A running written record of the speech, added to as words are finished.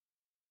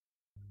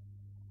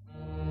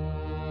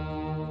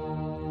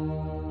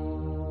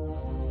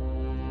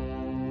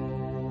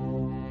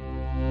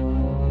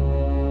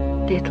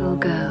little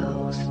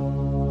girls.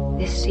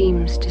 This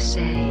seems to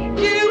say,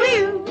 do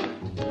you?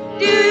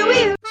 Do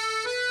you?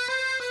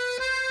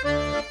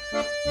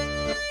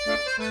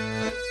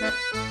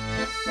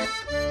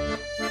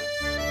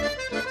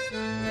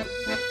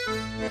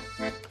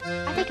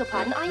 I beg your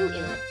pardon, are you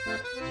ill?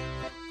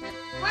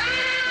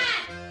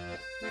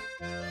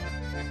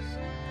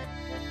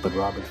 But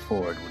Robert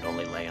Ford would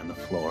only lay on the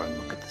floor and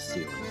look at the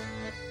ceiling,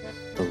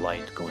 the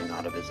light going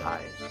out of his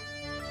eyes,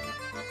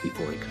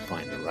 before he could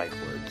find the right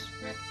words.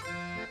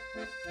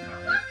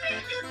 What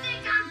makes you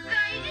think I'm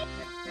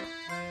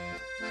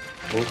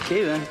crazy?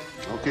 Okay then.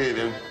 Okay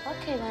then.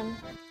 Okay then.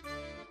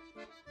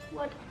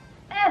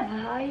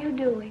 Whatever are you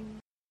doing?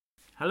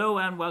 Hello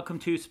and welcome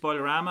to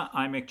Spoilerama.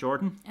 I'm Mick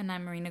Jordan, And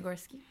I'm Marina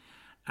Gorski.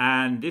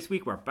 and this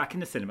week we're back in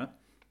the cinema.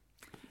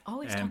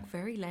 Always talk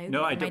very loud.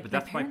 no, I don't, but My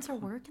that's parents are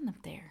working up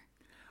there.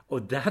 Oh,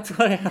 that's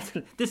what I have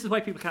to. This is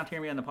why people can't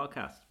hear me on the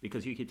podcast,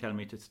 because you keep telling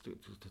me to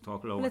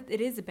talk lower. Well, it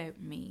is about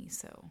me,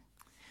 so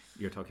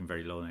You're talking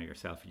very low now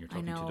yourself, and you're I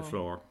talking know. to the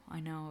floor. I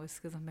know, it's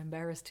because I'm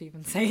embarrassed to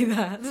even say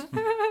that.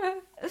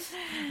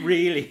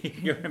 Really,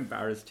 you're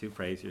embarrassed to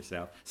praise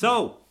yourself.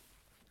 So,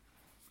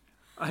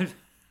 I'm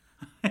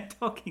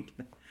talking.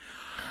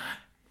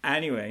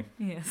 Anyway,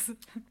 Yes.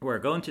 we're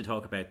going to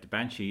talk about the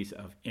Banshees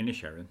of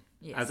Inisherin.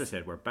 Yes. As I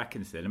said, we're back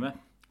in the cinema.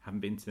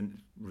 Haven't been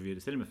reviewed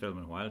a cinema film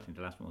in a while. I think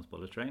the last one was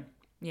Bullet Train.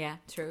 Yeah,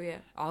 true, yeah.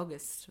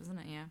 August, wasn't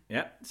it? Yeah.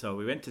 Yeah, so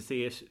we went to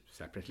see it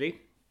separately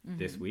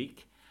this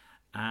week.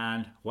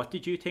 And what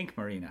did you think,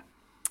 Marina?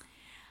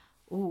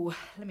 Ooh,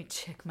 let me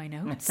check my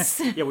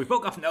notes. Yeah, we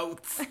broke off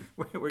notes.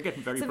 We're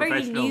getting very It's a very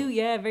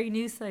professional. very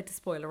new side to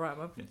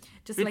Spoilerama. Yes.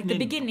 Just Written like the in-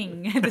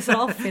 beginning. This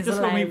all fizzle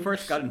Just when we out.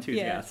 first got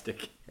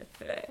enthusiastic.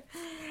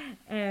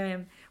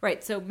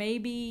 Right, so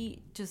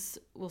maybe just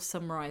we'll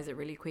summarize it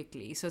really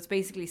quickly. So it's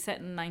basically set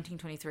in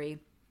 1923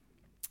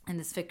 in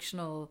this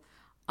fictional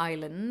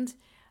island,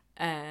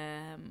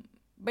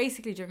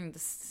 basically during the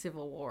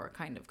Civil War,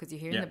 kind of, because you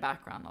hear in Yeah. the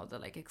background all the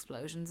like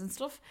explosions and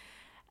stuff.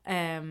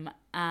 And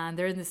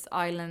they're in this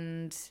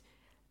island,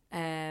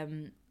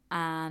 and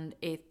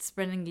it's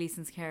Brendan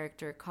Gleeson's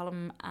character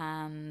Colm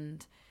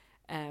and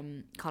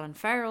Colin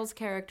Farrell's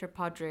character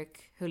Podrick,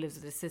 who lives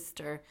with his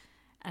sister,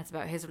 and it's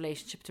about his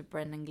relationship to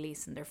Brendan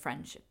Gleeson, their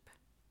friendship,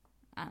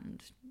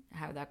 and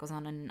how that goes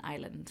on in an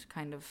island,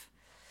 kind of.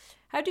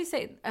 How do you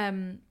say?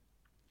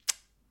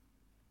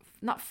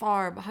 Not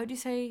far, but how do you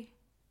say?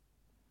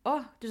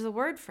 Oh, there's a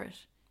word for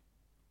it.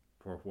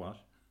 For what?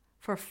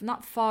 For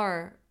not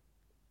far,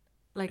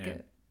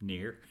 like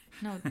Near.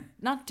 no,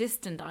 not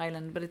distant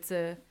island, but it's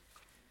a.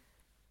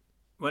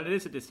 Well, it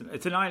is a distant.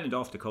 It's an island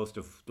off the coast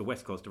of the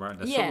west coast of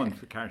Ireland. As Yeah. someone,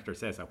 the character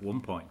says at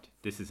one point,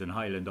 this is an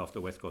island off the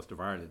west coast of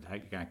Ireland. How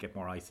you can't get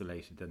more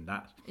isolated than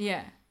that.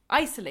 Yeah,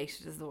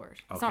 isolated is the word.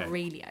 It's not Okay.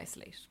 really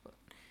isolated, but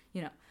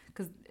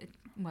because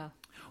well,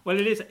 Well,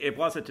 it is. It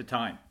was at the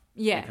time.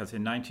 Yeah. Because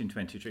in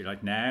 1923,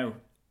 like now,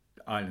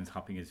 islands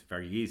hopping is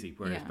very easy.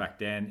 Whereas Yeah. back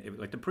then,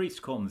 like the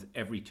priest comes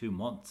every 2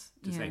 months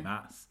to say Yeah.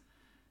 mass.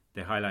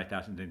 They highlight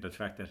that and then the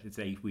fact that it's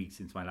 8 weeks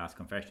since my last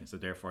confession, so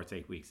therefore it's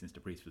 8 weeks since the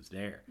priest was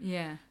there.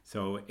 yeah,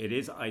 So it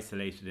is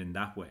isolated in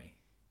that way.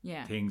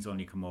 yeah, Things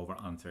only come over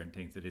on certain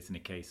things. It isn't a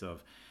case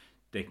of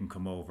they can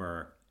come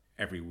over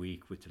every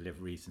week with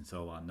deliveries and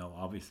so on. No,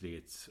 obviously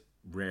it's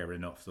rare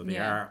enough. So they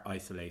Yeah. are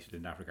isolated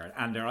in that regard.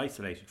 And they're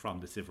isolated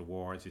from the Civil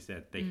War, as you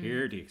said. They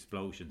hear the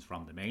explosions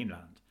from the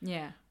mainland,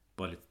 yeah.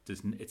 but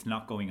it's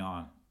not going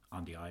on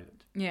the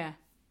island. Yeah.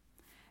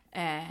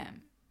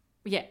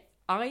 Yeah,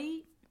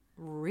 I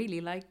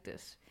really liked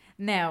it.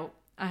 Now,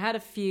 I had a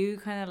few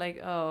kind of like,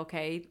 oh,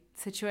 okay,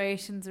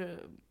 situations,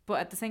 but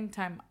at the same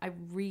time, I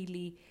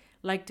really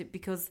liked it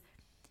because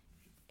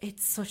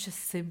it's such a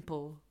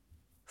simple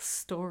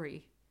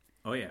story.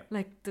 Oh, yeah.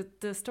 Like, the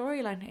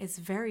storyline is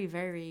very,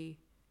 very,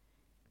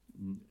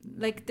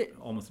 like,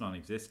 Almost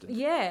non-existent.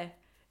 yeah.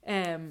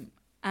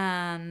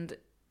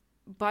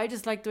 But I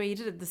just liked the way you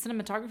did it. The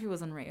cinematography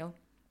was unreal.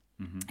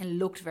 It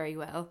looked very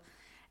well.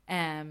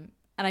 And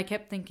I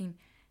kept thinking,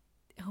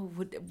 oh,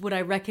 would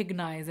I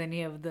recognize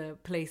any of the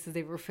places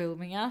they were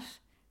filming at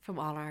from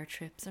all our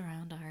trips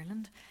around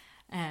Ireland?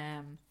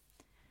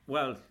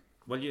 Well,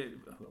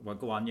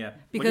 go on, yeah.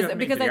 Because the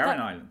I Aran thought-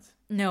 Islands,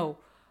 No.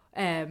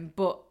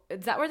 But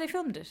is that where they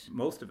filmed it?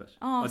 most of it.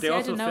 Oh, But see, they I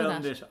also didn't know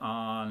filmed that. it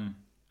on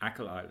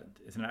Achill Island.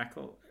 Isn't it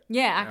Achill?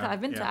 Yeah, Achill.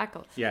 I've been to yeah.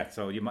 Achill. Yeah,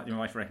 so you might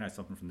recognise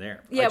something from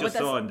there. Yeah, I but just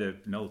saw that's-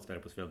 in the notes that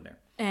it was filmed there.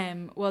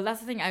 Well, that's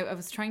the thing. I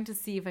was trying to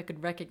see if I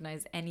could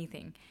recognize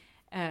anything.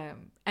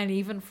 And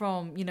even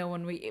from,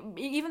 when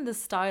even the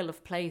style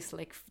of place,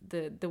 like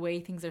the way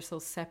things are so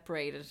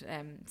separated,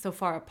 so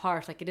far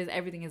apart, like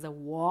everything is a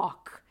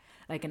walk,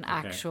 like an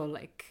actual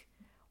like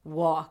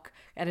walk.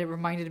 And it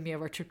reminded me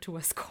of our trip to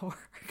West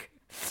Cork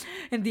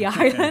in the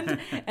island.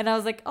 And I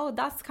was like, oh,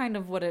 that's kind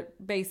of what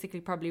it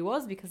basically probably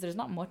was, because there's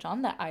not much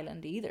on that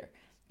island either,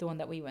 the one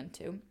that we went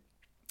to.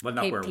 Well,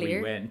 not Cape where Clear.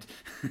 we went.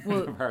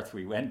 Well- the parts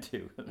we went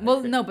to.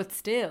 Well, no, but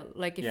still,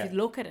 like if Yeah. you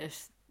look at it,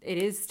 it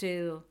is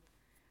still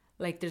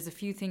like there's a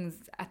few things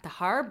at the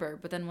harbour,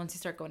 but then once you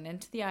start going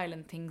into the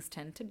island, things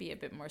tend to be a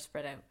bit more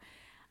spread out.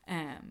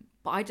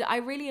 But I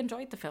really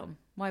enjoyed the film.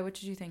 Why? What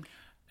did you think?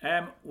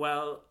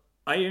 Well,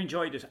 I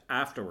enjoyed it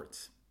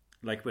afterwards.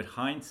 Like with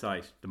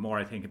hindsight, the more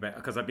I think about,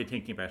 because I've been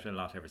thinking about it a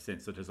lot ever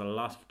since. So there's a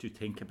lot to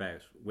think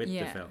about with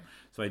the film.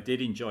 So I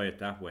did enjoy it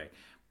that way.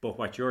 But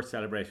what you're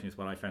celebrating is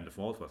what I found the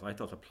fault was. I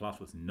thought the plot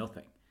was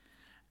nothing,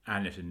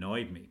 and it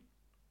annoyed me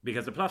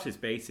because the plot is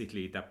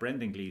basically that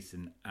Brendan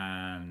Gleeson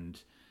and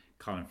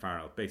Colin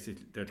Farrell,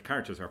 basically the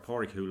characters are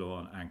Pádraig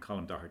Húlón and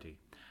Colm Doherty,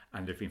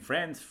 and they've been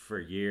friends for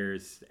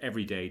years.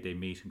 Every day they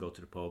meet and go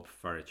to the pub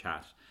for a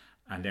chat,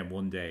 and then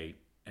one day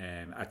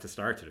at the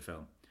start of the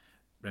film,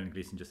 Brendan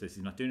Gleeson just says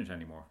he's not doing it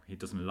anymore. He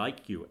doesn't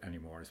like you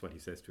anymore, is what he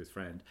says to his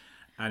friend.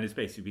 And it's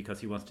basically because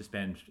he wants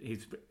to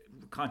he's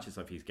conscious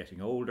of he's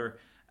getting older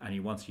and he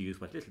wants to use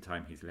what little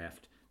time he's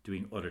left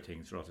doing other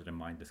things rather than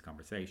mindless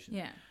conversation.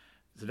 Yeah.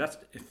 So that's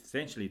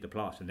essentially the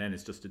plot. And then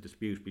it's just a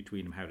dispute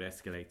between them, how it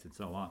escalates and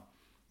so on.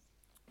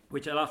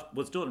 Which a lot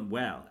was done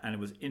well and it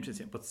was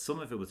interesting, but some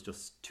of it was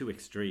just too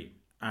extreme.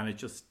 And it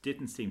just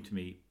didn't seem to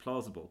me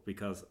plausible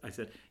because I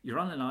said, you're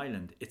on an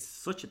island. It's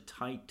such a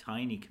tight,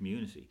 tiny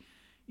community.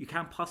 You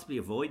can't possibly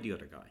avoid the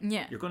other guy.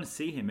 Yeah. You're going to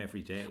see him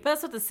every day. But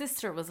that's what the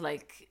sister was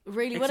like.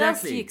 Really, Exactly. what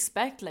else do you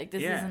expect? Like,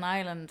 this is an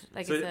island.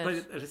 Like so, I said. but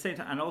at the same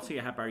time, and also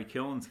you have Barry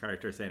Keoghan's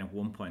character saying at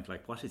one point,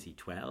 like, what is he,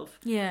 12?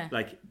 Yeah.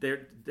 Like,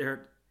 they're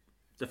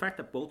the fact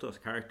that both those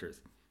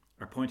characters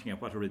are pointing out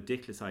what a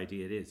ridiculous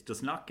idea it is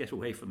does not get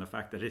away from the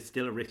fact that it's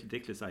still a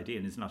ridiculous idea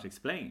and is not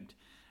explained.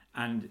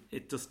 And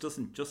it just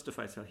doesn't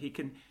justify itself. He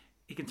can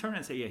turn around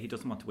and say, yeah, he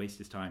doesn't want to waste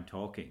his time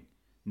talking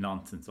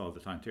nonsense all the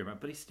time to him,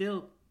 but he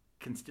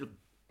can still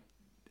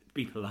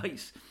be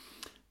polite,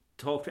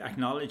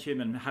 acknowledge him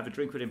and have a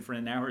drink with him for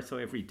an hour or so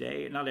every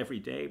day. Not every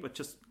day, but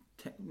just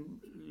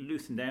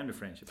loosen down the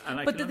friendship.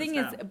 And but the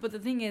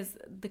thing is,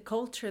 the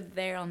culture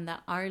there on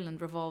that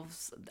island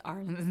revolves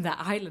around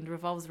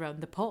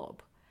the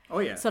pub. Oh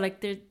yeah. So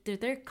like they're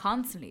there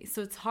constantly.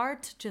 So it's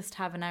hard to just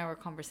have an hour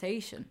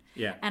conversation.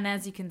 Yeah. And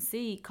as you can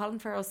see, Colin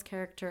Farrell's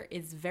character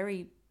is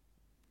very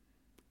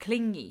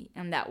clingy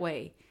in that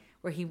way.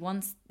 Where he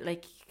wants,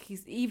 like,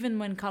 he's even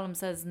when Colm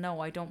says,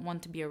 no, I don't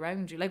want to be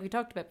around you. Like we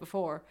talked about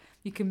before,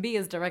 you can be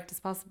as direct as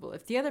possible.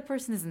 If the other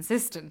person is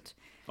insistent,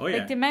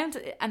 like the amount,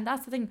 and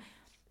that's the thing.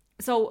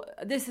 So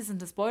this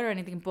isn't a spoiler or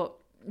anything, but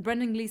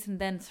Brendan Gleeson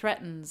then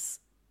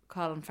threatens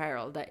Colin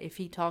Farrell that if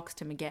he talks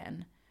to him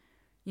again,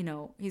 you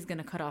know, he's going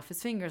to cut off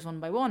his fingers one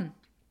by one.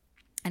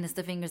 And it's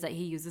the fingers that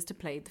he uses to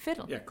play the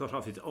fiddle. Yeah, cut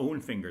off his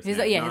own fingers. His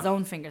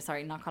own fingers,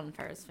 sorry, not Colin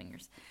Farrell's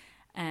fingers.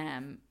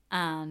 And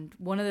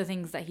one of the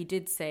things that he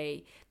did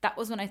say, that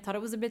was when I thought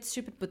it was a bit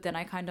stupid, but then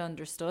I kind of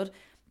understood,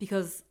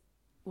 because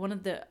one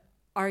of the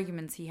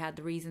arguments he had,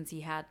 the reasons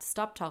he had to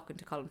stop talking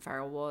to Colin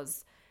Farrell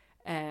was,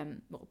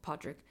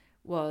 Pádraig,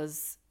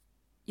 was,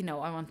 you know,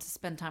 I want to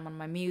spend time on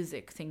my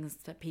music, things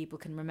that people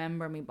can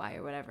remember me by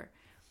or whatever.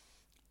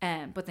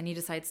 But then he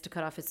decides to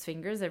cut off his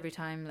fingers every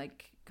time,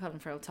 like, Colin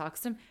Farrell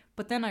talks to him.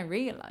 But then I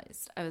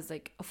realised, I was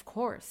like, of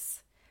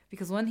course.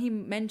 Because when he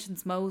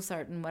mentions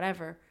Mozart and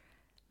whatever,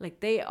 like,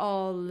 they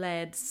all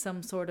led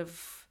some sort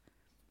of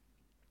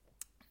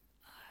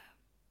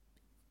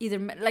either,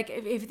 like,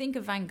 if you think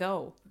of Van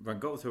Gogh. Van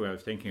Gogh's who I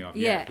was thinking of.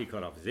 Yeah, he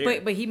cut off his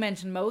ear. But he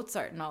mentioned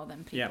Mozart and all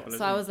them people. Yeah,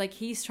 so I was like,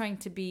 he's trying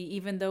to be,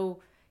 even though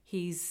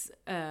he's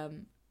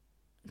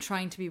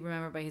trying to be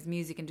remembered by his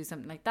music and do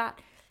something like that,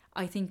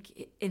 I think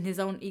in his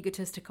own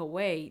egotistical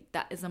way,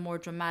 that is a more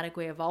dramatic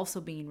way of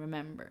also being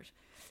remembered,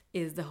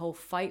 is the whole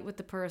fight with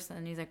the person.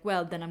 And he's like,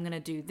 well, then I'm going to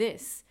do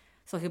this.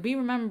 So he'll be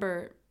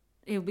remembered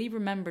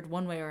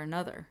one way or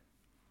another.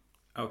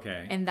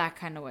 Okay. In that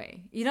kind of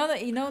way. You know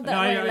that No,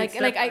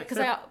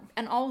 way?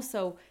 And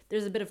also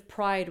there's a bit of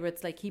pride where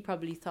it's like he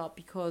probably thought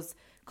because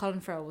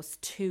Colin Farrell was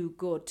too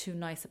good, too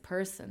nice a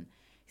person,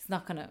 he's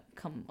not going to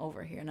come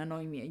over here and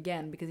annoy me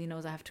again because he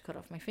knows I have to cut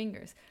off my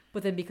fingers.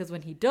 But then because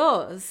when he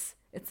does,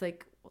 it's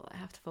like, well, I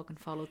have to fucking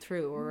follow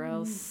through or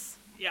else.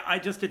 Yeah, I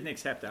just didn't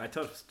accept it. I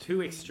thought it was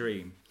too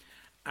extreme.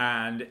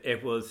 And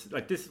it was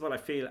like, this is what I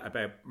feel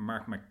about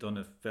Mark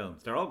McDonagh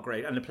films. They're all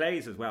great. And the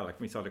plays as well. Like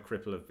we saw The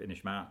Cripple of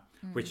Inishmaan,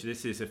 which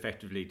this is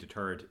effectively the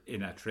third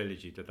in a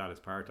trilogy that is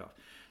part of.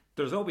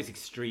 There's always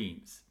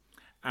extremes.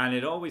 And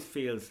it always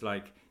feels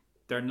like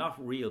they're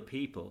not real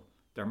people.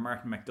 They're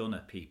Martin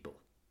McDonagh people.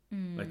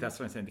 Like that's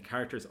what I'm saying. The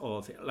characters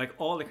all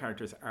the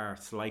characters are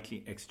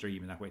slightly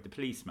extreme in that way. The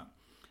policeman,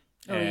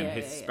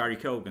 Barry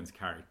Keoghan's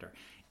character,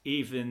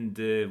 even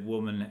the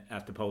woman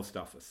at the post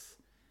office.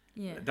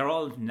 Yeah, they're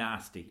all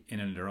nasty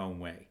in their own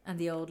way. And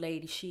the old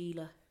lady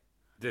Sheila,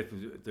 the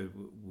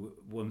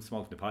one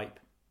smoking the pipe.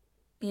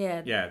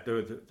 Yeah,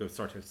 the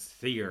sort of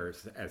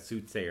seers, a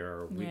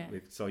soothsayer.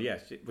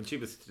 She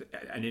was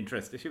an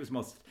interest. She was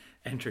most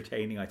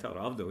entertaining, I thought,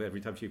 of though.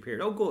 Every time she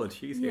appeared, oh good,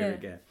 she's here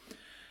again.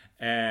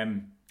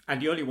 And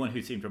the only one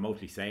who seemed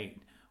remotely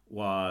sane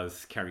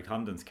was Kerry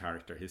Condon's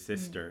character, his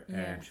sister,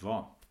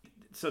 Siobhan.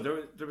 So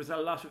there was a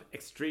lot of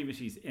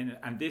extremities in it,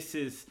 and this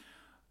is.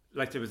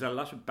 Like there was a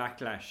lot of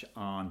backlash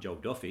on Joe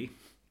Duffy.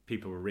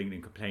 People were ringing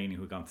and complaining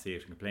who'd gone to see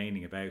it and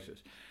complaining about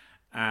it.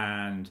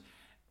 And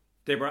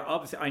They were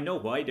obviously, I know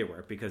why they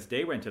were, because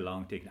they went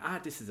along thinking,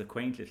 this is a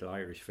quaint little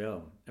Irish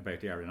film about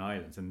the Aran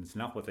Islands, and it's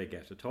not what they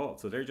get at all.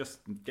 So they're just,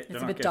 they're It's a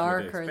not bit getting what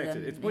they darker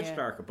expected. than- It's much yeah.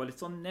 darker, but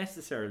it's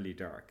unnecessarily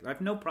dark. I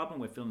have no problem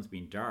with films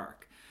being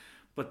dark,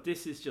 but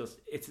this is just,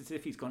 it's as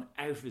if he's gone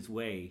out of his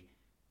way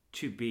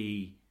to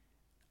be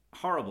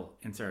horrible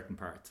in certain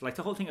parts. Like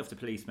the whole thing of the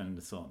policeman and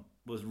the son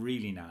was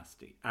really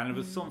nasty, and there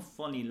was some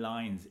funny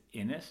lines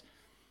in it,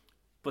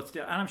 but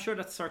still, and I'm sure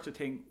that sort of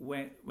thing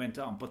went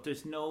on, but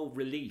there's no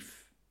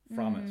relief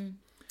from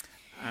it.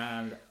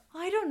 And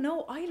I don't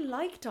know. I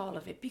liked all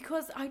of it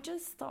because I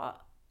just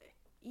thought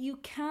you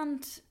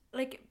can't,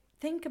 like,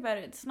 think about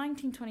it. It's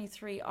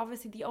 1923.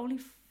 Obviously, the only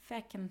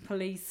feckin'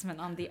 policeman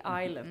on the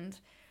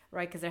island,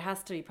 right, because there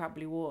has to be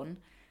probably one,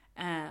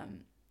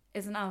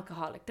 is an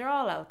alcoholic. They're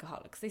all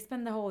alcoholics. They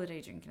spend the whole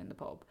day drinking in the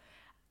pub.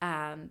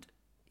 And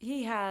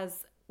he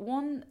has,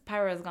 one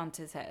power has gone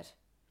to his head.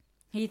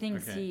 He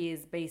thinks Okay. he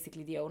is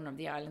basically the owner of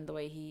the island, the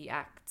way he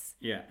acts.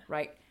 yeah,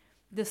 Right.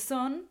 The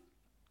son,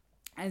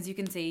 as you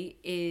can see,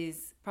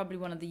 is probably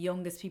one of the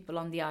youngest people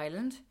on the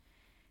island.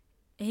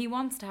 He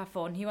wants to have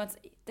fun.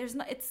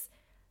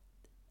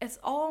 It's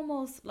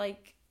almost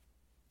like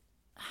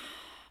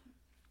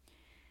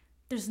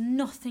there's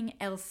nothing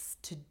else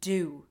to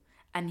do,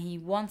 and he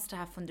wants to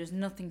have fun. There's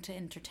nothing to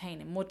entertain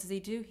him. What does he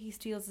do? He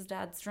steals his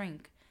dad's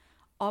drink.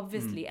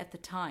 Obviously, at the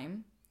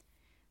time,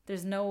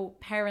 there's no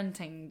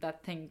parenting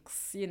that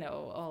thinks,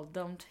 oh,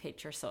 don't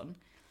hit your son.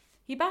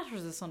 He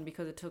batters his son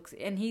because it took,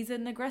 and he's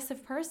an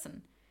aggressive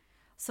person.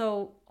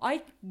 So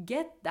I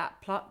get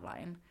that plot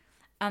line.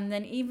 And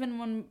then even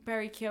when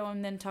Barry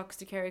Keoghan then talks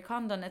to Kerry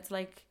Condon, it's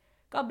like,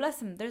 God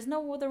bless him, there's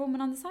no other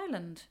woman on this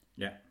island.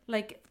 yeah.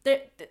 Like,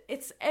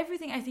 it's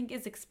everything I think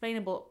is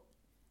explainable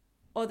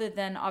other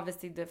than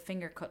obviously the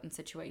finger cutting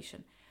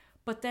situation.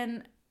 But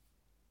then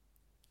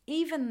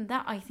even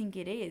that I think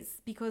it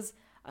is, because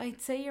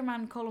I'd say your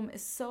man Cullum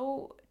is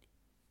so,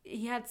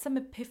 he had some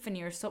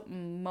epiphany or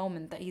something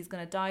moment that he's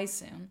going to die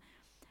soon.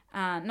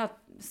 Not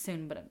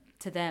soon, but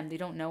to them, they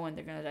don't know when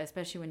they're going to die,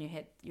 especially when you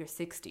hit your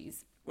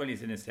 60s. Well,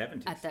 he's in his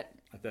 70s At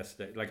that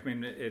stage. Like, I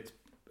mean, it's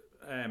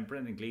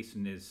Brendan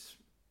Gleeson is,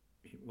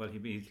 well,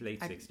 he'd be his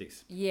late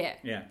 60s. Yeah.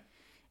 Yeah.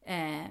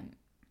 And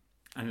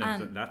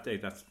that day,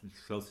 that's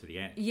close to the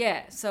end.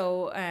 yeah,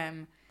 so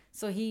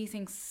he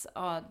thinks,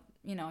 I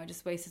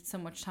just wasted so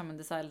much time on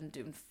this island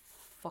doing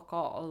fuck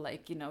all,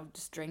 like,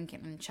 just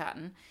drinking and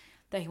chatting,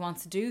 that he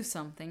wants to do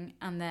something,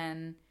 and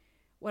then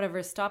whatever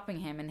is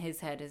stopping him in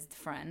his head is the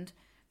friend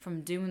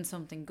from doing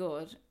something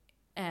good,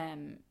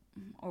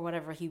 or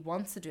whatever he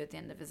wants to do at the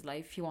end of his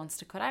life, he wants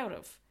to cut out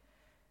of.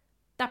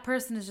 That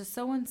person is just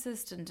so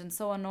insistent and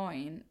so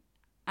annoying,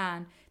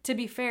 and to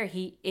be fair,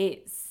 he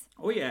is.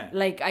 Oh, yeah.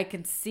 Like, I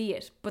can see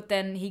it. But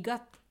then he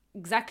got,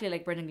 exactly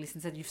like Brendan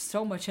Gleeson said, you've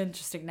so much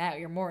interesting now.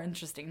 You're more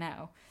interesting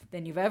now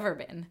than you've ever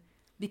been,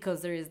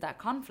 because there is that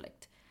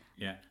conflict.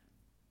 Yeah.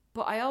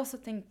 But I also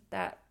think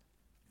that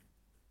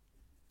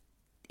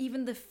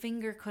even the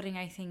finger cutting,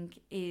 I think,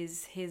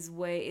 is his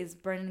way, is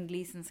Brendan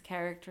Gleeson's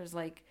character's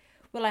like,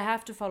 well, I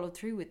have to follow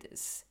through with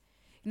this.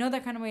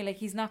 That kind of way, like,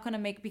 he's not going to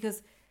make,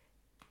 because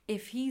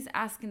if he's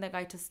asking the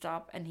guy to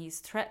stop and he's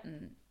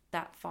threatened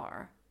that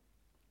far,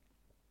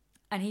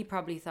 and he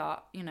probably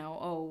thought,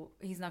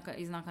 he's not going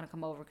to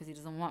come over because he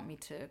doesn't want me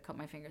to cut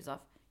my fingers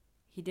off.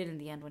 He did in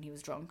the end when he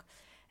was drunk.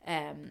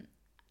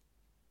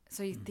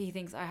 So he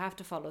thinks, I have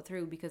to follow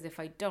through, because if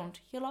I don't,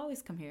 he'll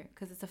always come here,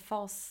 because it's a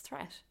false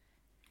threat.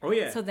 Oh,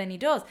 yeah. So then he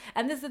does.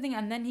 And this is the thing.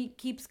 And then he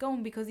keeps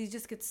going because he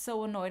just gets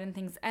so annoyed and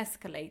things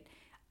escalate.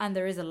 And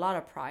there is a lot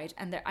of pride.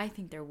 And I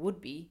think there would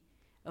be,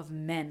 of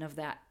men of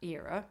that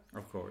era.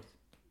 Of course.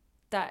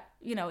 That,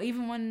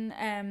 even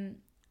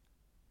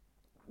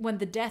when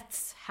the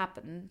deaths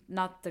happen,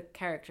 not the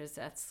characters'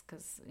 deaths,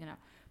 because,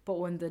 but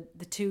when the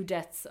two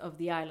deaths of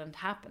the island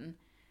happen,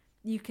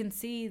 you can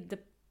see the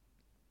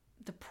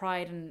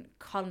pride in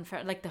Colin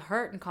Farrell, like the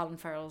hurt in Colin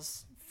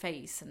Farrell's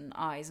face and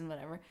eyes and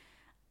whatever,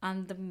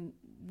 and them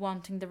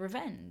wanting the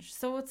revenge.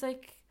 So it's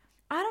like,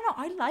 I don't know,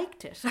 I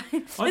liked it.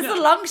 It's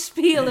a long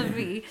spiel of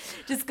me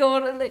just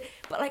going,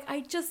 but like,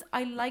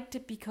 I liked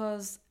it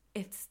because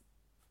it's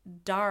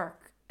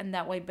dark in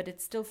that way, but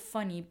it's still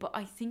funny. But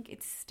I think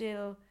it's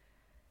still,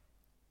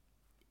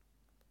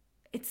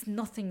 it's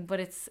nothing, but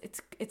it's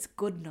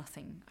good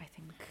nothing, I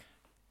think.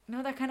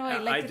 That kind of way.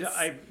 Like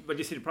but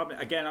you see the problem,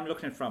 again, I'm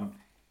looking at it from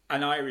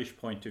an Irish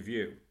point of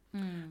view.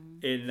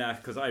 In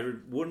that, because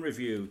one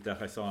review that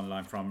I saw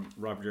online from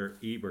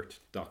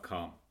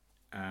RogerEbert.com,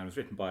 and it was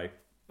written by a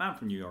man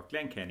from New York,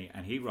 Glenn Kenny,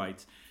 and he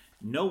writes,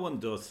 no one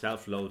does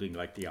self-loathing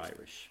like the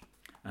Irish.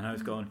 And I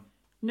was going,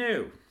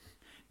 no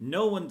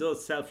one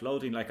does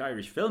self-loathing like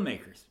Irish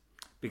filmmakers,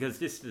 because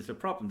this is the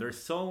problem.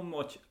 There's so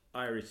much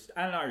Irish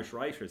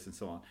writers and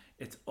so on.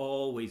 It's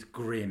always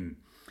grim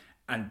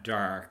and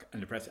dark and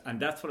depressing, and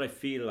that's what I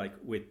feel like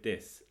with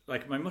this.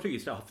 Like, my mother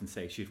used to often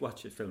say, she'd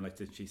watch a film like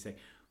this, she'd say,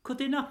 could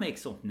they not make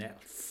something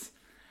else?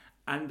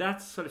 And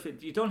that's sort of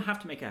it. You don't have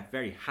to make a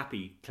very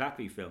happy,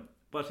 clappy film,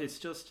 but it's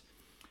just,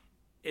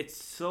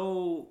 it's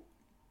so,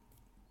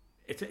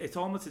 it's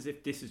almost as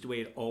if this is the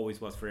way it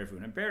always was for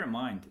everyone. And bear in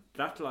mind,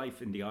 that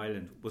life in the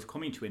island was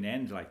coming to an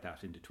end like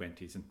that in the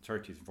 20s and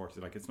 30s and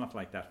 40s. Like, it's not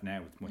like that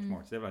now. It's much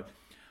more civilized.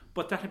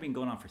 But that had been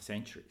going on for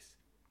centuries,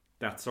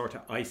 that sort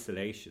of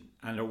isolation.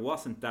 And there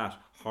wasn't that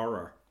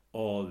horror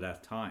all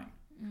that time.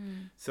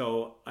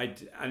 So,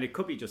 and it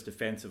could be just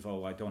defensive,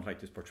 I don't like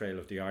this portrayal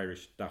of the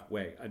Irish that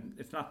way. And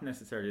it's not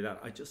necessarily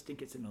that. I just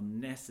think it's an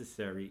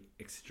unnecessary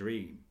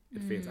extreme,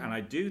 it feels. And I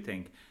do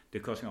think the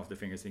cutting off the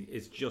fingers thing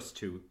is just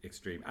too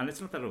extreme. And it's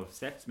not that it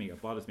upsets me or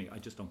bothers me, I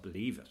just don't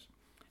believe it,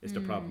 is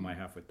the problem I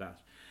have with that.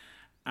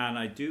 And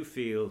I do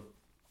feel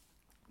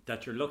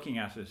that you're looking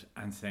at it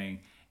and saying,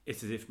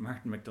 it's as if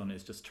Martin McDonagh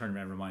is just turning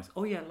around and reminds,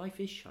 oh yeah, life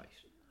is shite.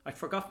 I'd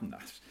forgotten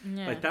that.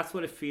 Yeah. Like, that's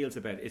what it feels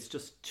about. It's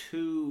just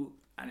too...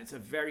 And it's a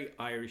very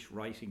Irish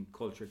writing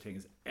culture thing.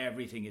 Is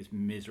everything is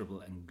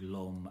miserable and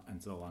glum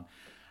and so on.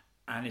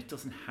 And it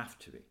doesn't have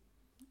to be,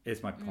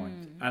 is my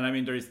point. And I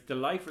mean, there is the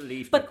life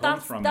relief that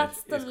comes from it. But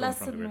that's the is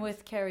lesson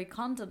with Kerry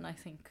Condon, I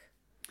think.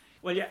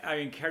 Well, yeah, I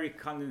mean, Kerry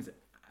Condon's...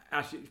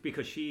 Actually,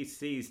 because she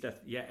sees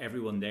that, yeah,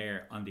 everyone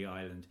there on the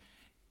island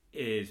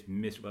is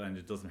miserable and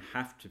it doesn't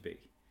have to be.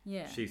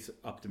 Yeah. She's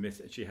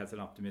optimistic. She has an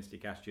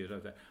optimistic attitude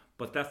of that.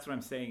 But that's what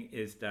I'm saying,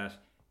 is that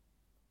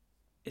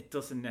it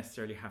doesn't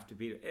necessarily have to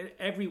be.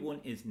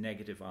 Everyone is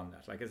negative on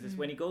that. Like,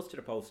 when he goes to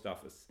the post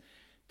office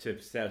to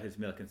sell his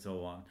milk and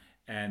so on,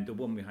 and the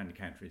woman behind the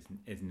counter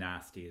is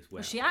nasty as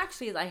well. She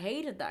actually is. I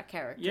hated that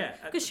character. Yeah.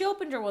 Because she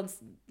opened her one's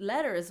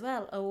letter as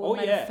well. Oh,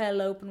 it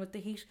fell open with the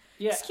heat.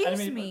 Yeah,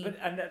 Excuse me.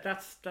 And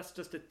that's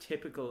just a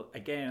typical...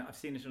 Again, I've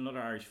seen it in other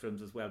Irish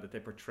films as well, that they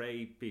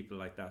portray people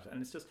like that.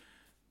 And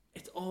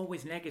it's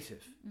always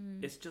negative.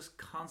 It's just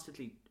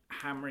constantly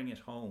hammering it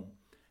home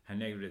how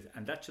negative it is,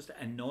 and that just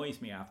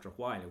annoys me after a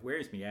while. It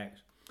wears me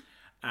out.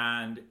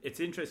 And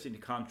it's interesting to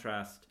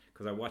contrast,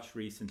 because I watched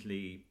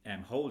recently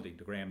Holding,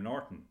 the Graham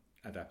Norton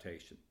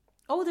adaptation.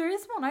 Oh, there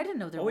is one. I didn't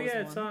know there was one.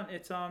 Oh yeah,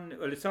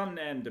 it's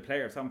on the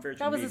Player. It's on Virgin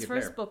Media. That was his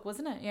first book,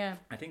 wasn't it? Yeah,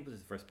 I think it was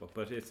his first book.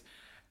 But it's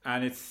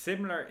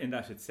similar in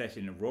that it's set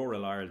in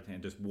rural Ireland,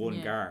 and there's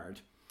one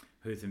guard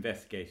who's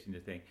investigating the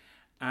thing.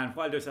 And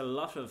while there's a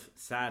lot of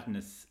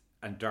sadness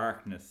and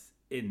darkness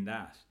in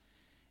that,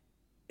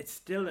 it's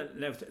still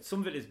some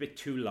of it is a bit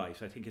too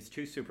light. I think it's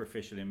too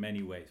superficial in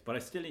many ways, but I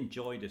still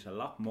enjoyed it a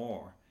lot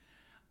more.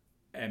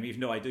 Even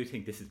though I do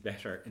think this is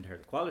better in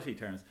terms of quality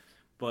terms,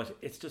 but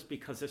it's just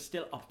because there's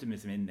still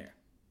optimism in there.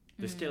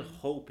 There's still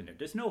hope in it.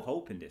 There's no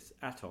hope in this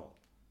at all.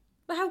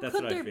 But how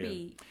could there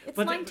be? It's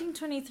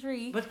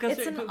 1923.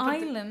 It's an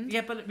island.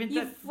 Yeah, but I mean,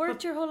 you've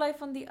worked your whole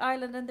life on the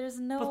island, and there's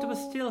no. But there was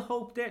still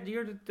hope there.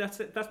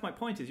 That's my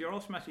point. Is you're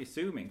automatically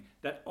assuming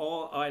that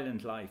all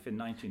island life in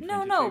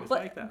 1923 was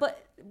like that.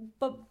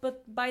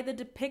 But by the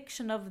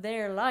depiction of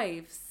their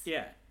lives.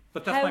 Yeah,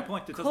 but that's my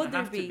point. It doesn't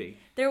have to be.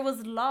 There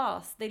was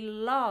loss. They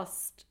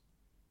lost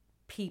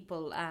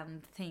people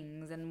and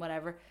things and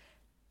whatever.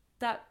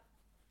 That,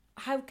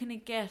 how can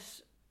it get?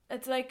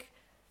 It's like,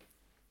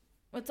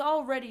 it's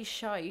already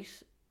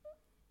shite.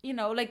 You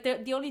know, like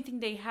the only thing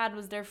they had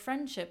was their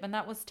friendship, and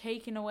that was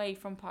taken away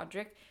from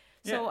Podrick.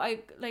 So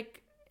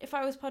if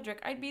I was Podrick,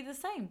 I'd be the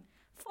same.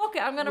 Fuck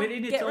it, I'm gonna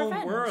within get its own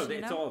revenge, world. you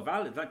know? It's all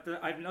valid. That's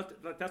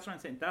what I'm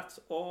saying.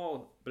 That's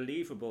all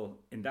believable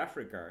in that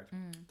regard.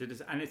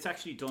 And it's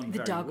actually done very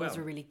well. The dog was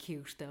really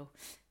cute, though.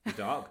 The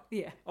dog.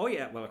 Yeah. Oh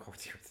yeah. Well, of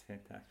course you would say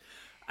that.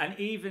 And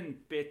even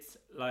bits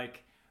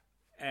like,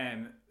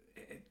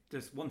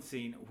 there's one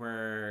scene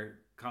where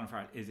Colin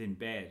Farrell is in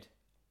bed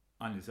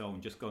on his own,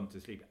 just going to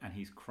sleep, and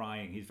he's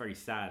crying. He's very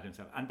sad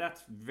himself, and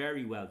that's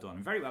very well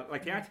done. Very well.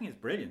 Like, the acting is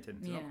brilliant,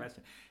 and there's no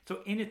question.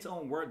 So in its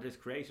own world that's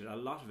created, a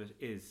lot of it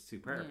is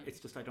superb. It's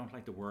just I don't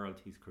like the world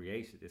he's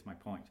created. Is my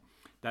point.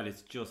 That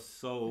it's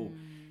just so,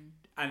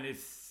 and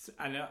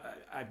I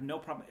have no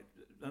problem.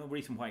 No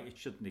reason why it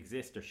shouldn't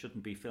exist. There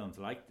shouldn't be films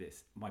like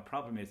this. My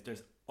problem is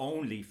there's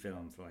only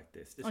films like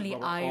this. This only is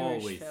what we're Irish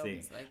always films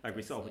seeing. Like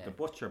we saw with The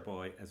Butcher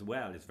Boy as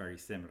well is very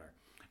similar.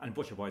 And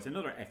Butcher Boy is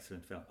another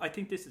excellent film. I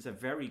think this is a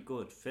very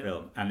good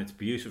film. And it's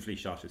beautifully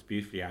shot. It's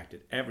beautifully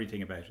acted.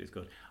 Everything about it is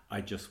good.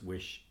 I just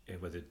wish it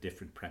was a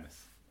different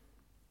premise,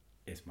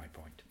 is my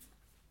point.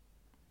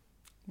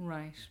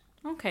 Right.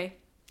 Okay.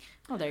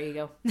 Well, there you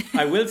go.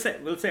 I will say,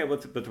 but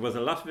there was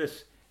a lot of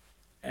it,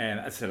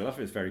 I said a lot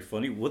of it is very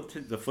funny.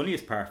 The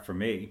funniest part for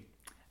me,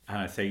 and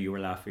I say you were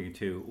laughing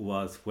too,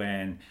 was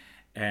when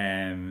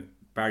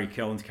Barry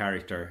Keown's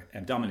character,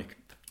 Dominic,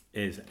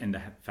 is in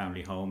the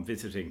family home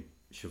visiting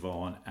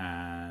Siobhan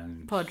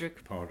and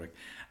Podrick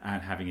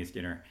and having his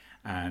dinner,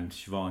 and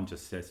Siobhan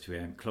just says to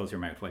him, close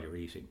your mouth while you're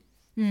eating.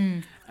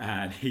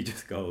 And he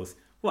just goes,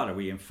 what are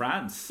we in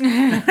France?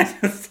 I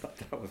just thought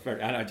that was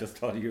and I just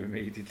thought of you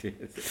immediately.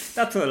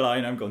 That's a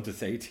line I'm going to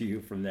say to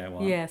you from now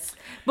on. Yes,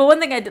 but one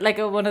thing I did, like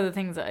one of the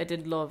things that I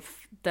did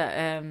love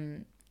that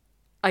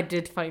I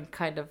did find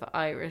kind of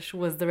Irish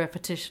was the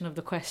repetition of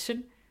the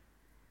question.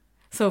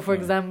 So, for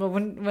example,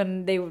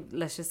 when they would,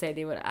 let's just say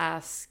they would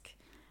ask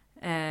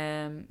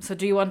So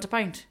do you want a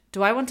pint?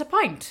 Do I want a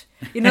pint?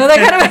 You know, that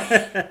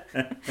kind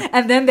of.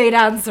 And then they'd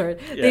answer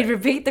it. Yeah. They'd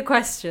repeat the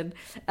question,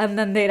 and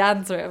then they'd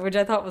answer it, which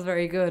I thought was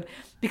very good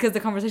because the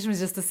conversation was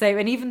just the same.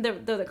 And even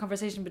the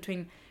conversation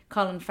between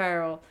Colin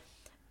Farrell,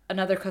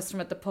 another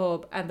customer at the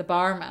pub, and the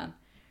barman,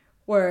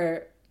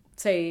 where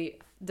say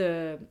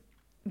the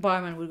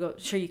barman would go,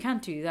 "Sure, you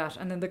can't do that,"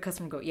 and then the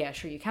customer would go, "Yeah,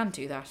 sure, you can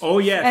do that." Oh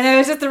yes. And it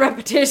was just a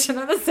repetition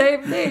of the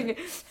same thing.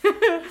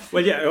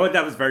 Well, yeah,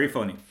 that was very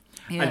funny.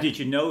 Yeah. And did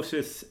you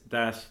notice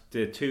that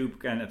the two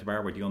at the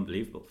bar were the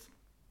Unbelievables?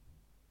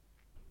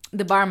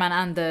 The barman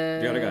and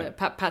The other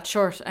guy. Pat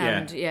Short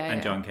and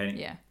and John Kenny,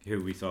 yeah,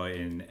 who we saw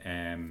in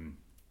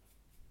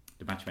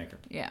The Matchmaker.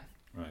 yeah.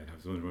 Right, I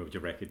was wondering would you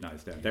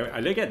recognise them?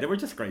 They were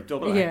just great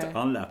double Yeah. acts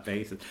on that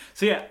basis.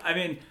 So yeah, I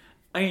mean,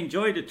 I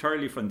enjoyed it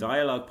thoroughly from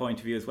dialogue point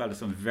of view as well. There's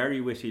some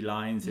very witty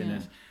lines in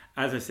it.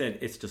 As I said,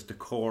 it's just the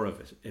core of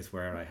it is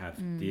where I have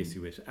the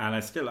issue with. And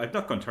I'm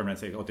not going to turn around and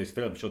say, "Oh, this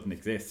film shouldn't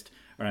exist"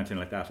 or anything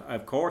like that.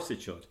 Of course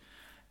it should.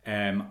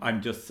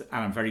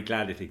 I'm very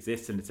glad it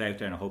exists and it's out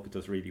there, and I hope it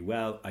does really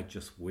well. I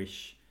just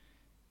wish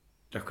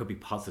there could be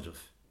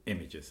positive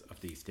images of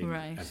these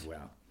things as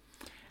well.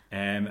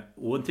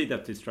 One thing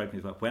that did strike me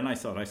as well, when I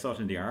saw it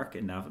in the Arc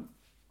in Navan,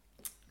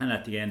 and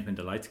at the end when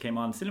the lights came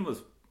on, the cinema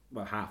was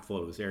half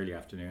full. It was early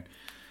afternoon,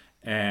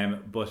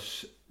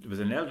 but there was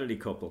an elderly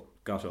couple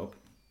got up,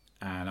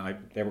 and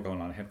they were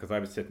going on ahead because I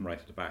was sitting right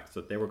at the back,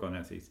 so they were going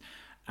down seats,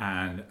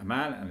 and a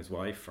man and his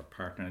wife, or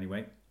partner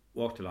anyway,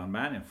 walked along,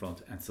 man in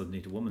front, and suddenly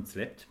the woman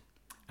slipped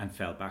and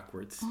fell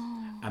backwards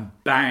and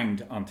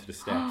banged onto the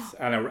steps,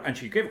 and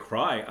she gave a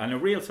cry, and a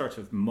real sort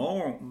of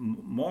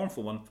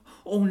mournful one,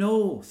 "Oh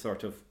no,"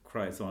 sort of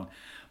cry, so on.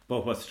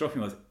 But what struck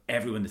me was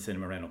everyone in the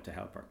cinema ran up to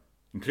help her,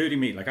 including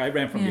me. Like I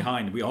ran from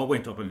behind, and we all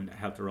went up and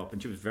helped her up,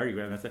 and she was very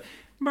great. And I said,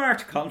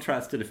 marked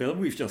contrast to the film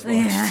we've just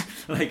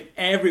watched. Like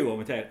everyone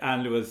went out,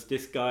 and there was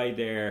this guy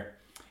there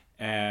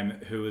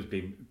who was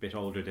a bit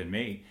older than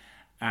me,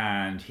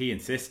 and he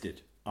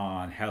insisted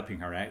on helping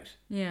her out,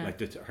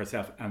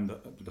 herself, and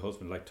the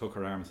husband took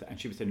her arm, and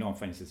she would say, "No, I'm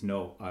fine." He says,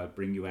 "No, I'll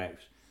bring you out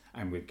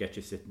and we'll get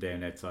you sitting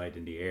down outside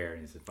in the air."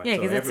 And he says, "Yeah,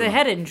 because it's a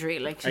head injury,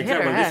 like she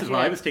hit her head." This is what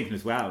I was thinking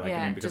as well,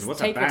 because just it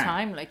wasn't take your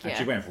time, and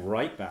she went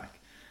right back.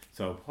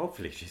 So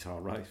hopefully she's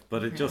all right.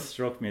 But it just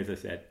struck me, as I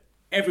said,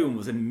 everyone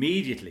was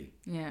immediately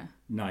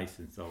nice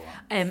and so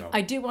on.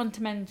 I do want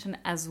to mention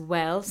as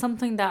well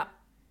something that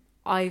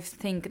I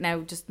think,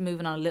 now just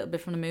moving on a little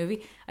bit from the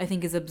movie, I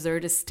think is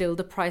absurd, is still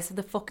the price of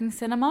the fucking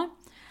cinema.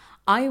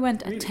 I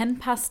went at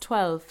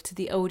 12:10 to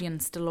the Odeon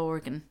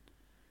Stillorgan.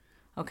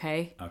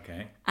 Okay.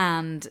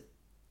 And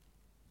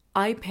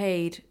I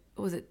paid,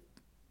 was it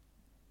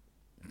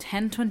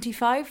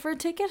 $10.25 for a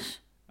ticket?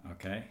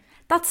 Okay.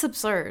 That's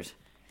absurd.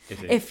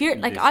 If you're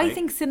I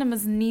think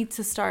cinemas need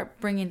to start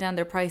bringing down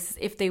their prices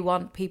if they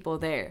want people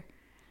there.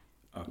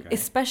 Okay.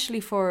 Especially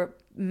for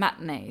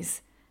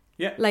matinees.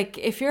 Yeah. Like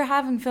if you're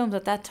having films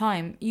at that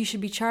time, you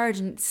should be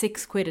charging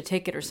 £6 a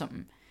ticket or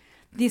something.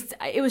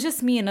 It was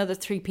just me and other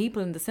 3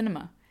 people in the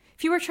cinema.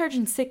 If you were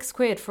charging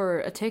 £6 for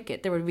a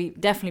ticket, there would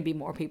definitely be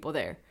more people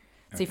there.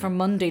 Say from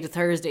Monday to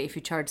Thursday, if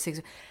you charge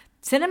 £6,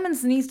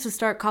 cinemas needs to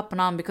start copping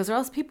on, because or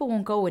else people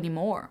won't go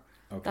anymore.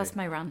 Okay. That's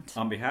my rant.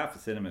 On behalf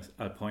of cinemas,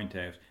 I'll point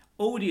out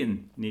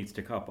Odeon needs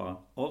to cop on.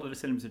 All of the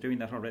cinemas are doing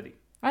that already.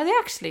 Are they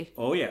actually?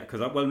 Oh yeah,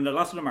 because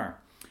lots of them are.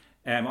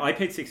 I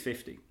paid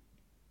 $6.50,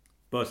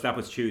 but that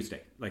was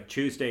Tuesday. Like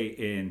Tuesday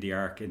in the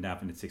Arc in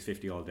Navan, it's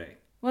 $6.50 all day.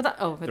 Well,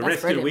 the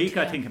rest of the week,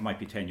 I think it might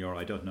be €10.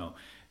 I don't know.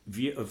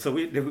 So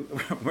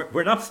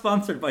we're not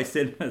sponsored by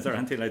cinemas or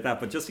anything like that,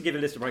 but just to give a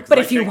list of prices. But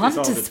if you want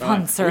to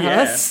sponsor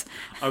us,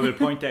 I will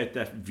point out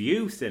that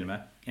View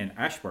Cinema in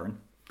Ashbourne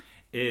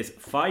is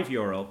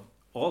 €5,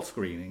 all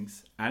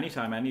screenings,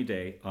 anytime, any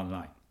day,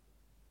 online.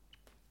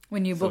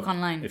 When you book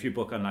online, if you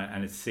book online,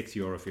 and it's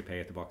 €6 if you pay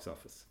at the box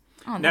office.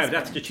 Oh, now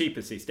that's the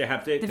cheapest seats. They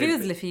have the View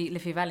is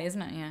Liffey Valley,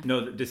 isn't it? Yeah.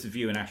 No, this is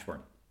View in Ashbourne.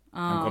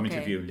 I'm coming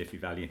to View in Liffey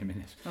Valley in a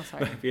minute. Oh,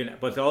 sorry.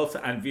 But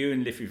also, and View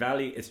in Liffey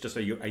Valley, it's just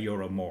a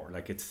euro more.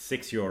 Like it's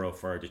 €6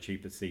 for the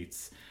cheapest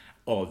seats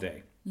all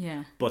day.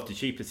 Yeah. But the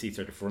cheapest seats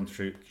are the front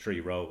 3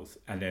 rows,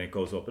 and then it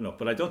goes up and up.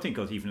 But I don't think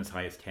it goes even as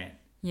high as 10.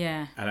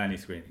 Yeah. At any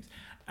screenings,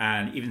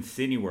 and even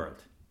Cineworld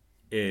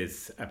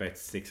is about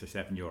 €6 or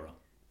 €7.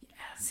 Yeah.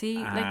 See,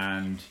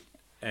 and.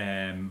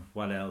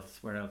 What else?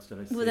 Where else did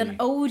I see? With an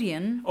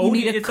Odeon,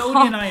 it's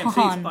Odeon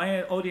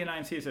IMCs. Odeon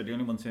IMCs are the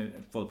only ones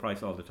at full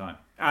price all the time,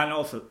 and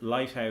also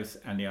Lighthouse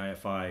and the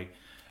IFI,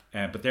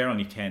 but they're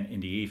only 10 in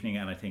the evening,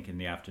 and I think in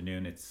the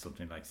afternoon it's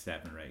something like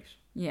 7 or 8.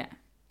 Yeah.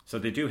 So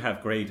they do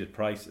have graded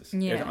prices.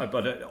 Yeah.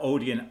 But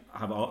Odeon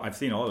I've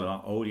seen all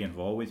along. Odeon have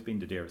always been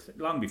the dearest,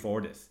 long before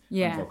this.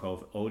 Yeah. Before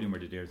COVID, Odeon were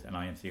the dearest, and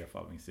IMC are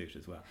following suit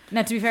as well.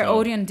 Now, to be fair,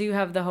 Odeon do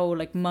have the whole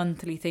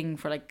monthly thing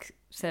for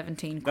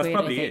 £17. That's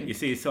probably it. You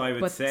see, so I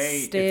would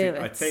say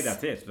I'd say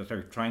that's it. That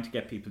they're trying to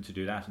get people to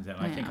do that, and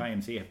I think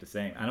IMC have the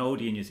same. And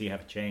Odeon, you see,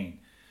 have a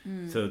chain,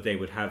 so they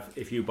would have,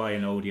 if you buy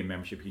an Odeon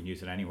membership, you can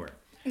use it anywhere.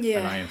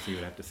 Yeah. And IMC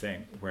would have the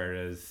same.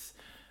 Whereas,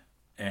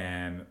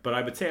 but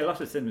I would say a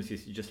lot of cinemas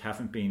you just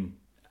haven't been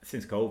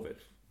since COVID.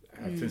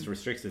 since the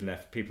restrictions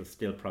left, people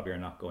still probably are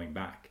not going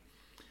back.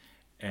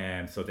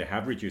 So they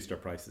have reduced their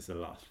prices a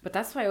lot. But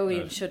that's why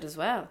Odeon should as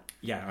well.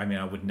 Yeah, I mean,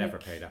 I would never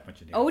pay that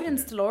much in the Odeon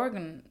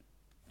Stillorgan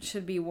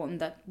should be one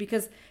that,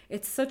 because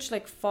it's such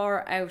like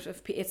far out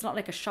of, it's not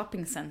like a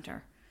shopping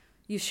centre.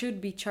 You should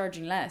be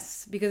charging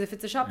less, because if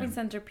it's a shopping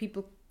centre,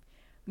 people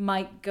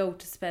might go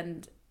to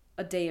spend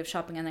a day of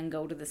shopping and then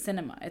go to the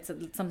cinema. It's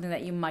something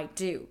that you might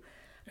do.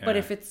 But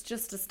if it's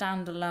just a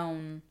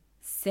standalone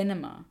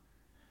cinema,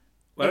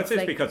 well, it's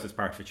like, because it's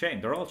part of a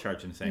chain. They're all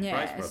charging the same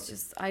price.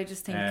 I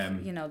just think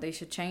they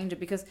should change it,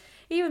 because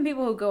even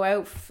people who go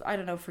out, I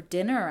don't know, for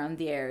dinner around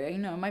the area,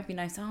 it might be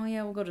nice. Oh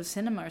yeah, we'll go to the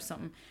cinema or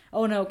something.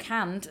 Oh no,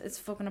 can't. It's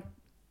fucking a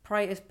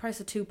price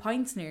of 2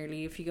 pints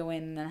nearly if you go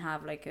in and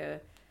have like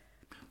a.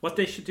 What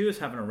they should do is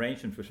have an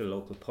arrangement with a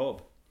local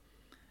pub.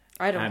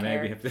 I don't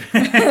care. Maybe have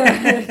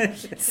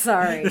to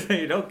Sorry.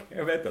 You don't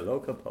care about the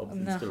local pubs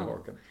in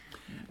Stillorgan.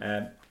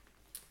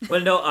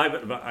 Well, no,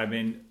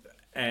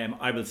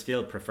 I will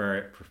still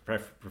prefer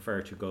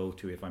to go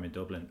to, if I'm in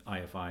Dublin,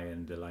 IFI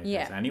and the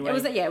Lighthouse anyway.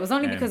 It was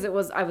only because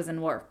I was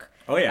in work.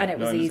 Oh yeah, and it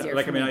was easier.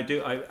 Like,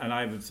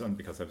 I was on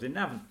because I was in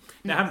Navan.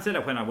 Now, having said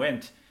that, when I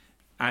went,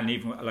 and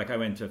even like I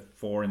went at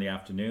 4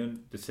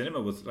 p.m, the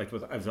cinema was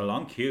I was a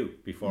long queue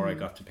before I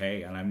got to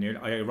pay, and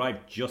I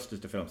arrived just as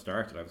the film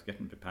started. I was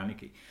getting a bit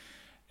panicky.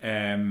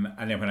 And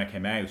then when I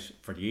came out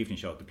for the evening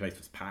show, the place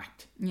was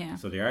packed. Yeah.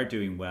 So they are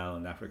doing well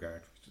in that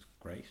regard, which is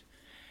great.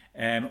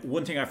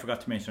 One thing I forgot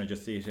to mention, I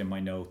just see it in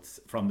my notes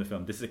from the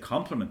film. This is a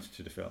compliment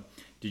to the film.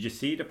 Did you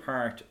see the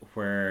part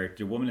where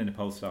the woman in the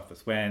post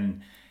office,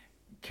 when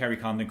Kerry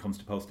Condon comes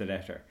to post a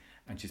letter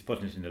and she's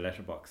putting it in the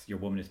letterbox, your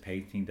woman is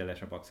painting the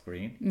letterbox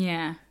green?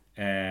 Yeah.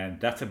 And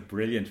that's a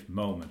brilliant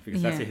moment,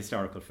 because that's a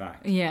historical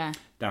fact. Yeah.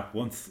 That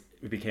once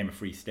it became a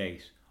free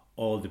state,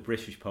 all the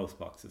British post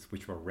boxes,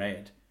 which were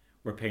red,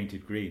 were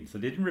painted green. So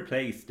they didn't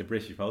replace the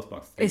British post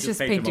boxes. They it's just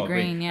painted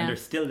green, yeah. And they're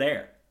still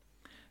there.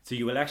 So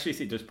you will actually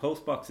see there's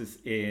post boxes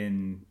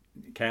in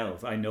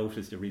Kells. I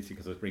noticed it recently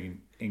because I was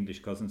bringing English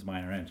cousins of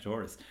mine around to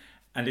tourists,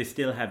 and they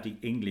still have the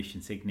English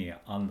insignia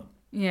on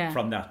them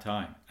from that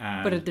time.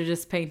 And but they're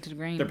just painted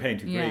green. They're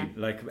painted green.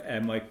 Like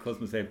my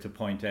cousin was able to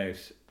point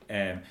out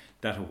that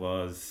it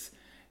was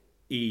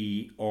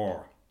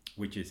E.R.,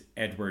 which is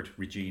Edward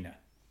Regina,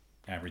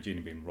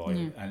 Regina being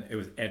royal, and it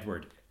was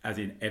Edward, as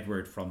in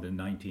Edward from the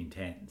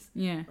 1910s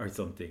or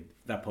something.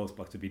 That post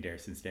box would be there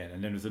since then.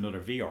 And then there's another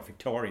V.R.,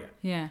 Victoria.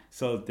 Yeah.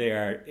 So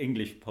their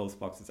English post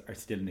boxes are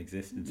still in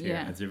existence here.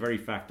 Yeah. And the very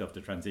fact of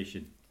the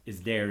transition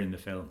is there in the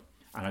film.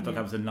 And I thought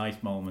that was a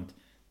nice moment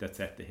that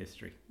set the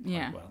history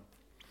quite well.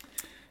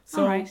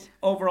 So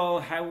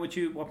overall,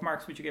 what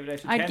marks would you give it out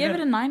of 10? I'd give it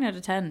a 9 out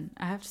of 10,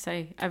 I have to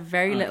say. I have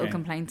very little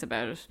complaints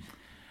about it.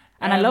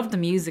 And I love the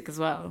music as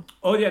well.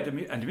 Oh yeah,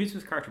 and the music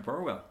was Carter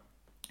Burwell,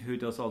 who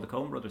does all the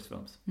Coen Brothers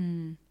films.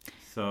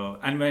 So,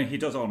 and when he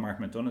does all Mark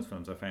McDonagh's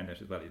films, I found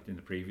out as well in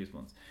the previous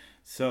ones.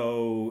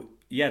 So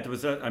yeah, it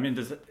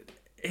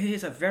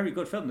is a very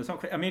good film. There's no,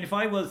 if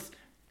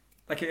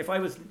I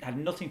had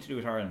nothing to do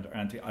with Ireland or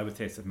anything, I would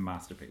say it's a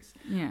masterpiece.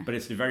 Yeah. But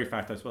it's the very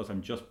fact, I suppose,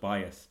 I'm just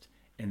biased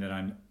in that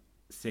I'm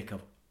sick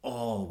of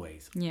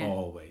always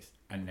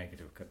a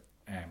negative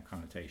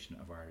connotation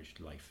of Irish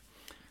life.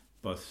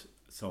 But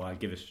so I'll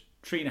give it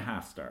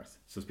 3.5 stars.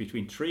 So it's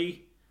between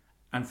 3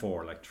 and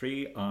 4, like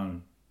 3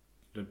 on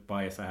the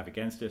bias I have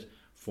against it,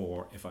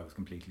 4 if I was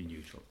completely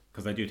neutral,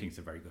 because I do think it's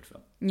a very good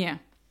film. Yeah.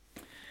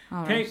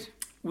 Okay,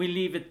 we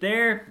leave it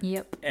there.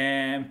 Yep.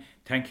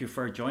 Thank you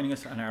for joining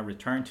us on our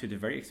return to the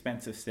very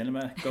expensive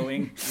cinema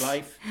going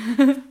life,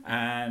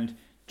 and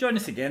join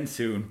us again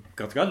soon,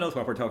 because God knows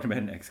what we're talking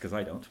about next, because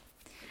I don't.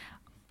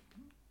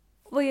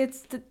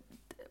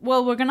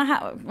 Well, we're gonna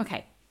have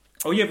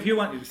Oh yeah, if you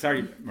want,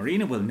 sorry,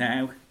 Marina will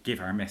now give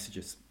our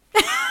messages.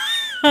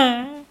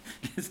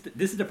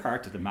 This is the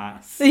part of the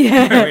mass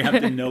where we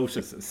have the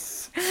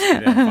notices.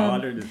 The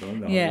Father, the Son,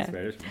 the Holy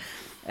Spirit.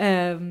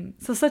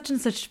 So such and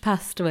such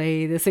passed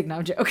away this week. No,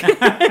 I'm joking.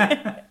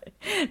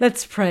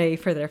 Let's pray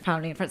for their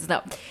family and friends.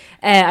 No,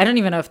 I don't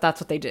even know if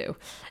that's what they do.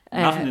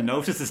 Not in the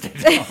notices they do.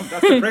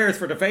 That's the prayers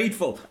for the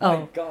faithful. Oh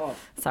my God.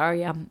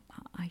 Sorry, I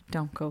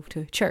don't go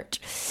to church.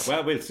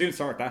 Well, we'll soon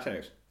sort that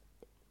out.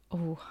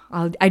 Oh,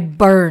 I'd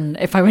burn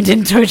if I went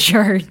into a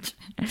church.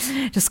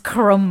 Just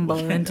crumble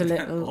into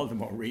little... All the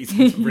more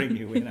reason to bring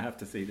you in. I have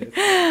to see this.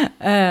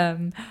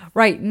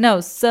 Right,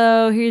 no.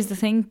 So here's the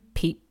thing,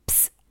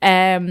 peeps.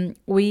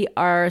 We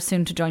are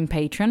soon to join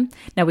Patreon.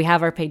 Now, we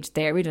have our page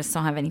there. We just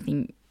don't have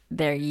anything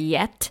there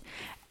yet.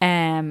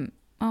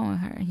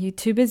 Are you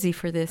too busy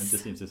for this? It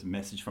just seems there's a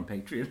message from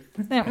Patreon.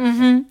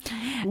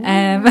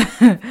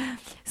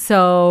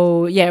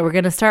 So, yeah, we're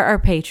going to start our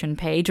Patreon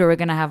page, where we're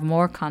going to have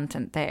more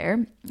content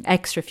there,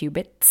 extra few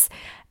bits.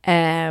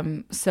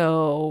 And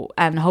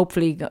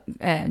hopefully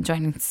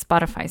joining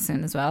Spotify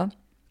soon as well.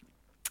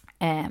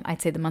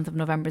 I'd say the month of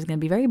November is going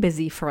to be very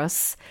busy for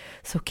us,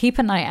 so keep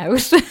an eye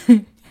out.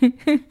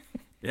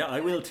 Yeah, I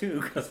will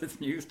too, because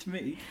it's news to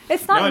me.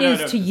 It's not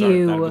news to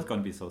you. That was going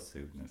to be so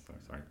soon.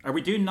 Sorry. Are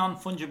we doing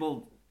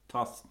non-fungible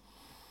toss?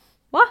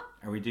 What?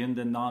 Are we doing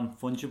the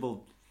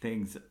non-fungible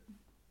things.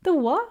 The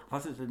what?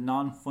 Was it the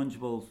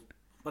non-fungible?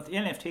 What's the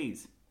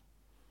NFTs?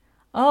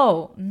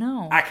 Oh,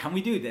 no. Can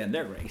we do them?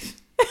 They're great.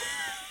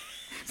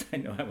 I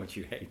know how much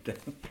you hate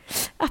them.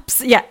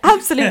 Yeah,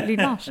 absolutely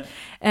not.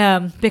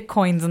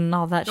 Bitcoins and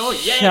all that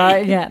shit.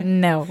 Yeah,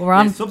 no. We're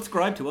on.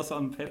 Subscribe to us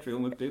on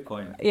Patreon with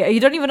Bitcoin. Yeah, you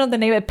don't even know the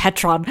name of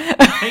Petron.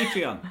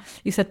 Patreon.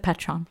 You said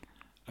Petron.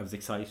 I was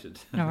excited.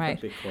 All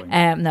right.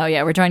 Bitcoin. No,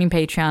 yeah, we're joining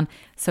Patreon.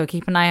 So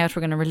keep an eye out.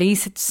 We're going to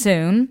release it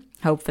soon,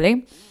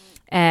 hopefully.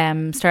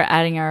 Start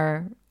adding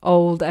our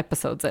old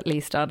episodes at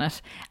least on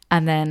it.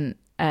 And then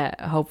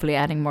hopefully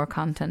adding more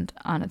content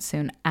on it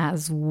soon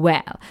as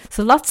well.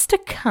 So lots to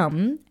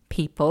come,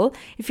 people.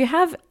 If you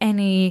have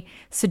any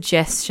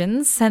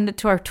suggestions, send it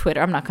to our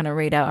Twitter. I'm not going to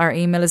read out. Our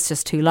email is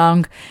just too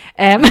long.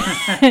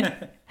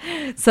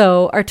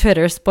 So our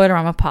Twitter,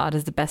 Spoilerama Pod,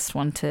 is the best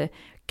one to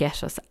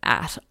get us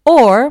at.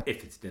 Or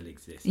if it still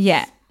exists.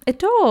 Yeah, it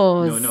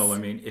does. No, I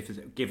mean, if it's,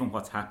 given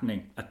what's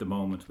happening at the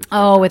moment with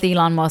with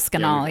Elon Musk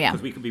and all, yeah.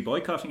 Because we could be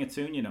boycotting it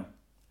soon, out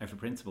of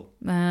principle.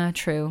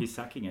 True. He's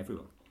sacking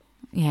everyone.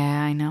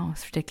 Yeah, I know.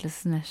 It's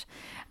ridiculous, isn't it?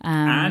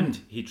 And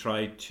he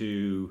tried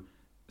to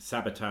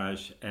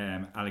sabotage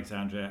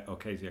Alexandria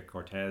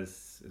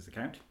Ocasio-Cortez's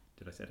account.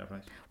 Did I say that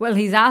right? Well,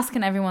 he's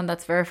asking everyone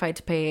that's verified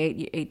to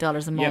pay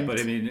 $8 a month. Yeah, but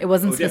I mean, it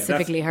wasn't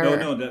specifically her.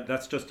 No,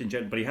 that's just in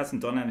general. But he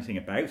hasn't done anything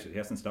about it. He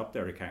hasn't stopped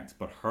their accounts.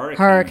 But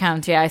her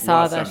account, yeah, I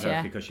saw that.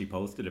 Yeah, because she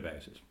posted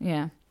about it.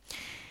 Yeah.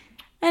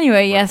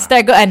 Anyway, yes,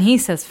 they're good. And he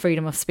says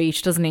freedom of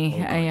speech, doesn't he?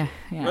 Yeah.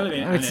 Well, I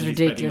mean, which is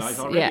ridiculous.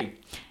 Yeah. Yeah.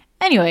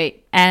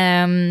 Anyway,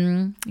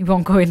 we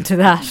won't go into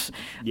that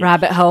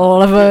rabbit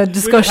hole of a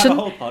discussion.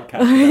 We'll have a whole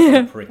podcast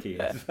about how pricky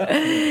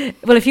is.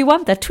 Well, if you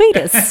want that, tweet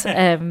us. But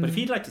if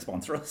you'd like to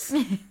sponsor us,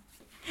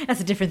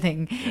 that's a different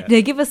thing. Yeah,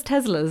 give us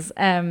Teslas.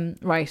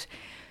 Right.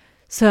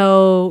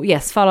 So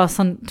yes, follow us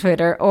on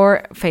Twitter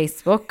or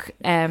Facebook.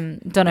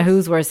 Don't know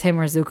who's worse, him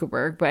or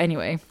Zuckerberg, but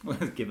anyway. Well,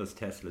 give us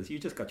Teslas. You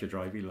just got your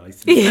driving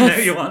license. Yes.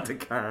 Now you want a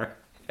car.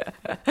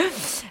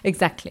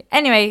 Exactly.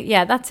 Anyway,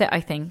 yeah, that's it. I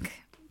think.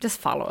 Just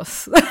follow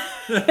us.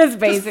 It's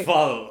basic. Just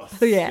follow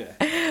us. Yeah.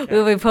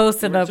 We'll be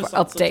posting up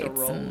updates.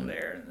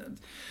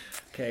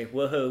 Okay,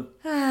 woohoo.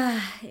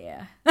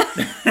 Yeah.